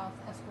courthouse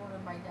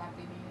escorted by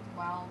deputies.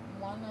 While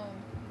one of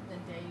the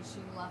days she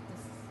left the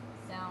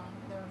sound,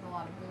 there was a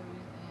lot of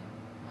boos and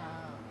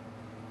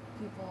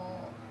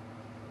people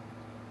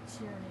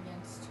cheering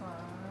against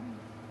her.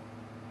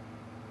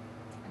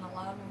 And a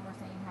lot of them were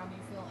saying, "How do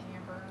you feel,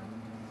 Amber?"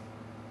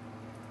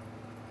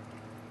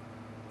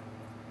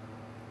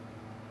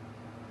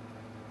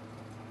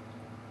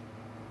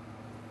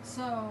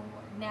 So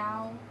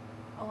now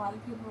a lot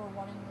of people are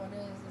wondering what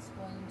is this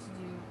going to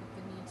do with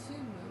the Me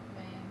Too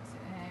movement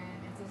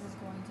and if this is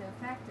going to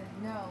affect it.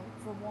 No,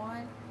 for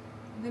one,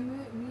 the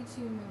Me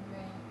Too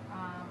movement,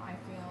 I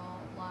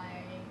feel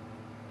like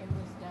it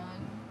was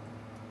done,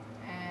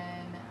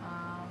 and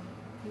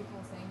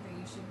people think that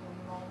you should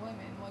believe all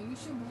women. Well, you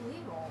should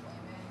believe all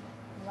women.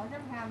 Let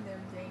them have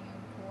their day in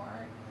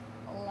court.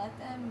 Let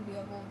them be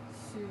able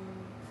to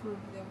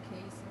prove their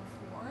case in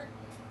court.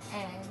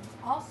 And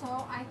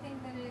also, I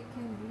think that it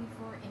can be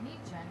for any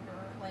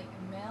gender, like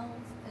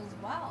males as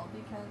well,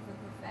 because of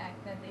the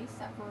fact that they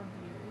suffer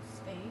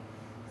abuse, they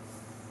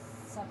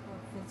suffer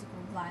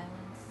physical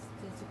violence,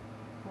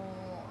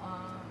 physical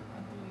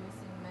abuse,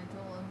 and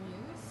mental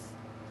abuse.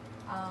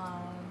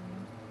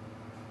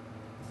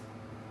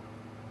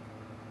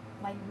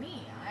 Like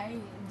me, I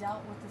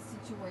dealt with a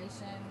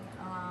situation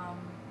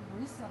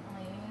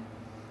recently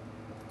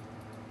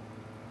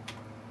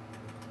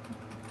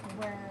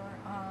where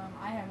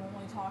I have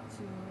only talked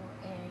to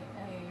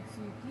a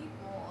few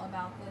people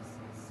about this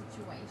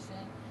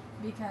situation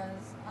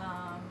because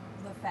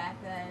the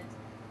fact that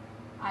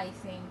I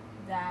think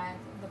that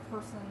the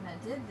person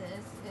that did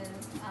this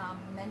is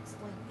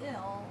mentally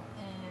ill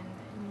and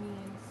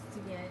needs to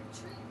get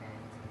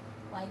treatment.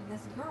 Like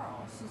this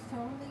girl, she's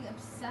totally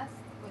obsessed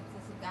with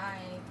this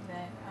guy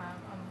that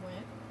I'm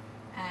with,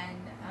 and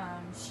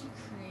she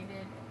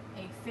created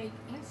a fake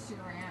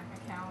Instagram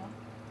account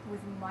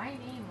with my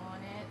name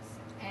on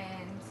it,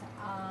 and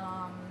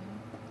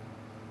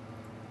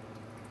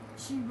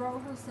she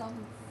wrote herself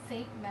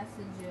fake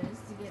messages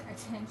to get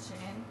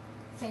attention,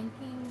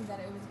 thinking that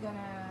it was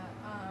gonna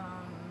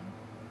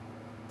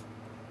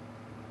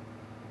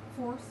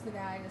force the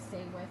guy to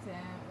stay with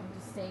him or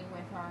to stay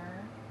with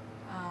her.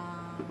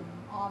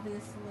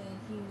 Obviously,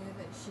 he knew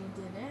that she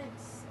did it.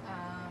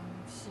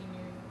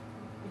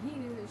 He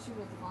knew that she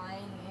was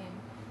lying, and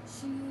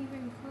she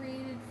even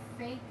created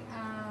fake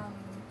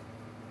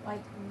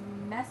like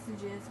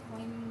messages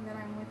claiming that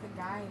I'm with a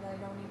guy that I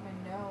don't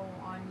even know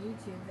on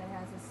YouTube that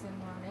has a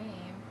similar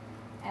name.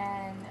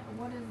 And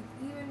what is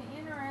even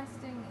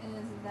interesting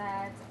is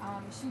that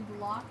she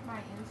blocked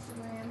my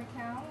Instagram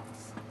account,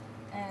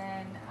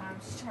 and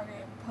she tried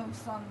to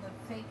post on the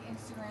fake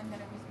Instagram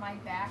that it was my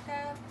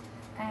backup,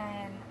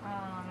 and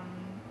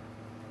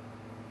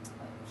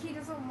he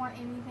doesn't want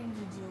anything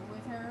to do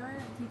with her.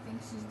 He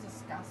thinks she's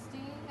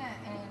disgusting,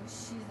 and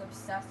she's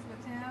obsessed with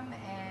him.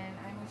 And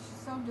I mean,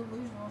 she's so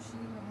delusional. She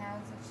even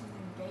has that she's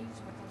engaged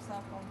with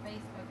herself on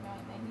Facebook,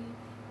 knowing that he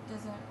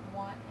doesn't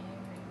want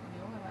anything to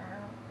do with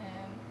her.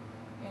 And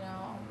you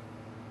know,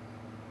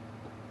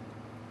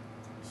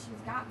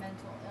 she's got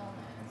mental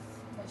illness,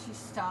 but she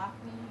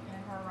stalked me and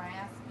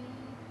harassed me.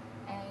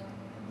 And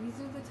these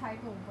are the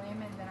type of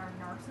women that are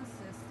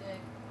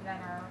narcissistic,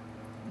 that are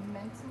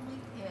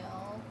mentally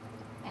ill,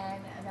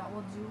 and that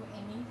will do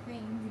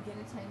anything to get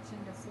attention,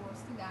 to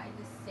force the guy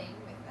to stay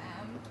with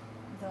them.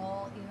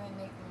 They'll even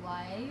make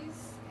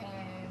lies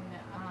and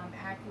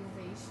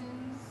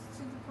accusations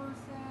to the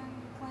person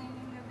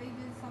claiming that they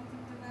did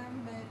something to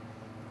them, but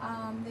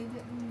they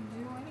didn't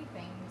do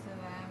anything to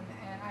them.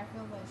 And I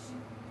feel that she,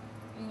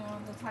 you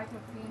know, the type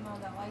of female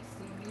that likes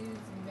to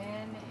use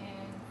men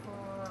and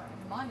for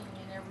money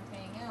and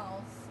everything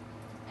else,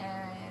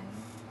 and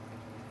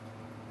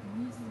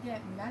needs to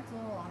get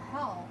mental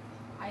help.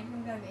 I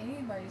think that if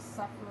anybody's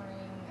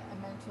suffering a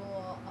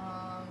mental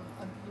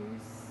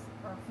abuse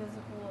or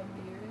physical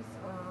abuse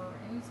or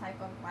any type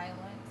of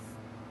violence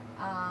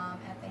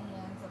at the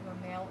hands of a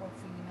male or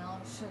female,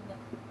 should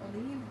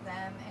leave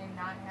them and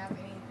not have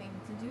anything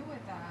to do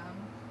with them.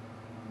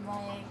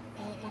 Like,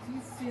 if you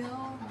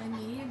feel the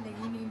need that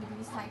you need to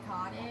be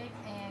psychotic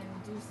and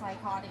do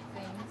psychotic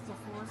things to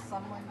force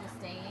someone to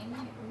stay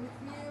with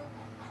you,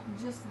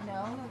 just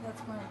know that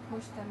that's going to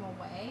push them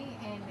away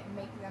and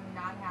make them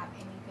not have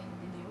anything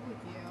to do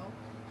with you.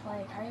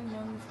 Like, I have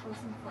known this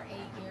person for 8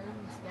 years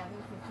and together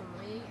for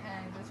 3,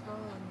 and this girl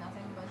is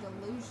nothing but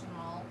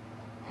delusional.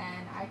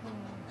 And I can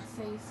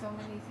say so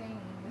many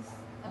things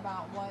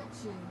about what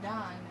she's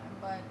done,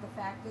 but the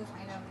fact is,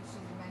 I know that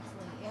she's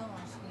mentally ill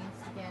and she needs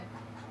to get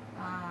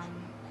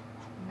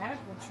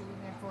medical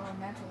treatment for her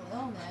mental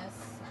illness.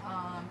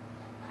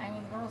 I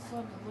mean, the girl's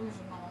so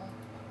delusional,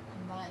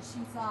 but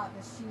she thought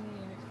that she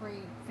needed to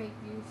create fake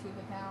YouTube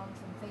accounts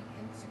and fake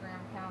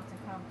Instagram accounts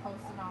and come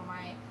post it on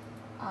my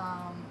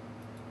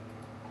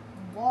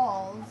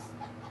walls,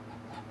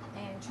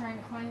 and trying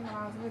to claim that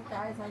I was with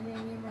guys I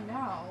didn't even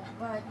know.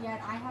 But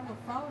yet I have a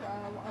photo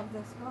of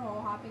this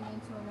girl hopping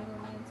into another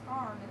man's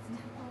car, and it's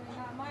definitely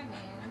not my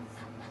man's.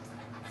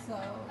 So,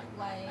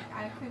 like,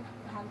 I could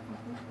have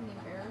completely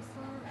embarrassed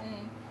her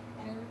and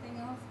everything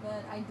else,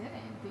 but I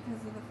didn't, because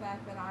of the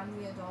fact that I'm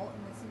the adult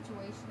in the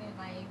situation and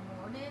I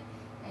ignored it.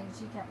 And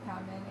she kept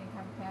coming and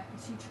coming.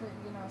 She,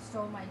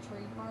 stole my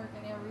trademark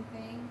and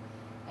everything,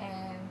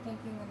 and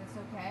thinking that it's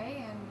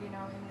okay. And in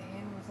the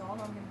end result,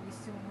 I'm going to be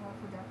suing her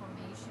for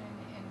defamation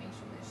and make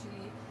sure that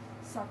she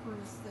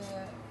suffers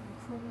the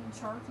criminal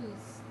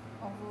charges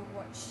over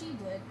what she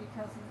did,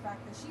 because of the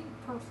fact that she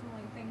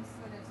personally thinks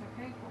that it's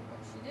okay for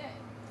what she did.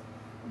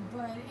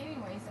 But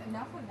anyways,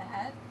 enough of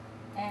that.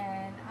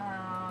 And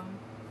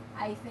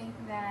I think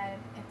that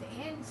at the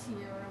end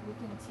here, we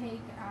can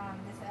take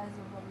this as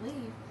a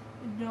relief,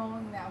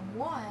 knowing that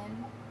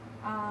one,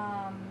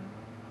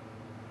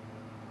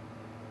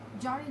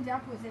 Johnny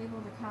Depp was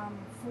able to come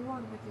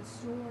forward with his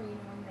story,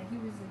 knowing that he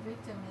was the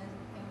victim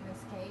in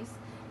this case,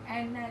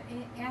 and that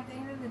at the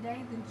end of the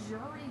day, the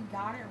jury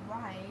got it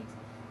right,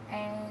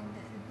 and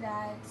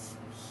that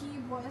he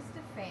was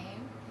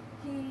defamed,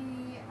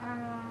 he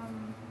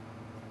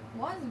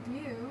was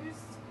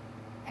abused,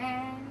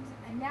 and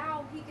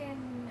now he can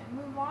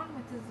move on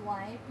with his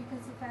life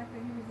because of the fact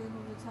that he was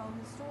able to tell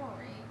his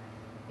story.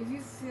 If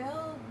you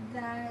feel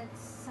that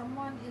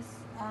someone is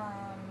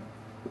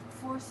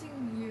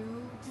forcing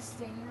you to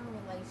stay in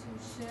a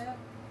relationship,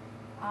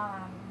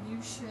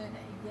 you should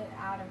get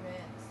out of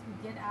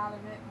it. Get out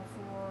of it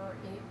before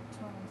it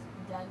turns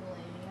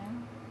deadly.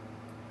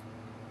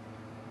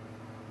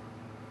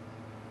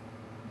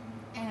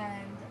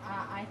 And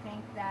I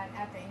think that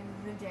at the end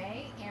of the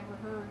day, Amber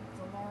Heard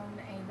learned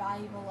a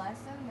valuable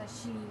lesson, that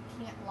she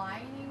can't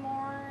lie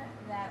anymore,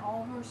 that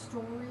all her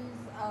stories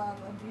of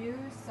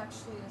abuse,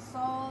 sexually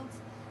assault,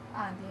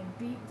 being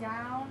beat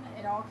down,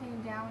 it all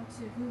came down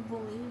to who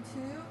believed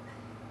who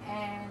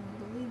and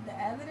believed the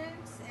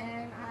evidence,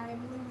 and I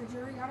believe the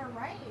jury got it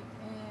right.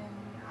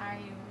 And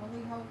I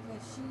really hope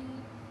that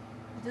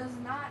she does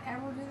not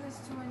ever do this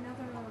to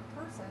another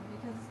person,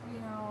 because,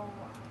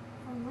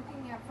 from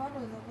looking at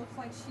photos, it looks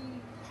like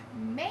she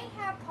may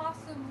have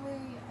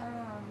possibly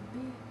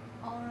beat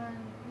on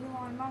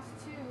Elon Musk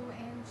too,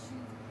 and she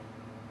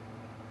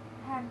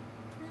had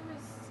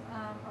previous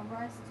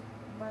arrest,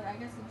 but I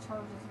guess the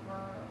charges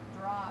were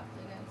dropped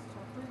against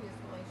her previous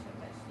relationship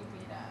that she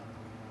beat up.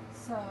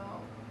 So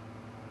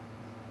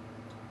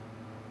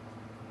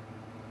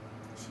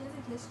she has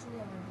a history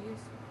of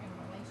abuse in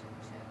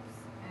relationships,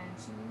 and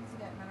she needs to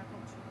get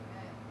medical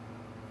treatment.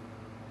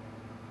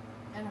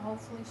 And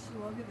hopefully she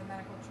will get the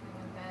medical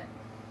treatment that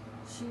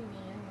she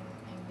needs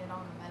and get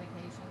on the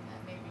medication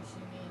that maybe she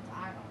needs.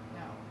 I don't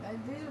know.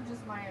 These are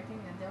just my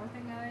opinions.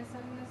 Everything that I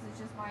said in this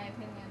is just my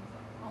opinions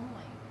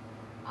only.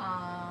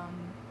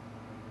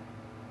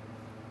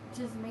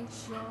 Just make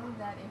sure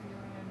that if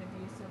you're in an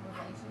abusive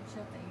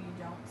relationship that you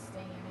don't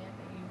stay in it,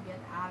 that you get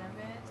out of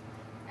it,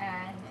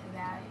 and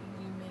that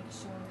you make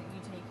sure that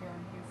you take care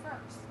of you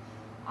first.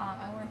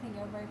 I want to thank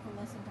everybody for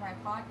listening to my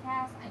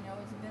podcast. I know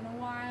it's been a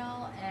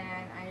while,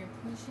 and I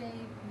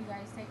appreciate you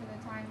guys taking the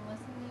time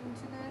listening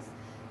to this.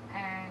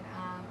 And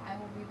I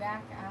will be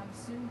back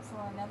soon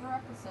for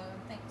another episode.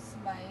 Thanks.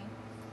 Bye.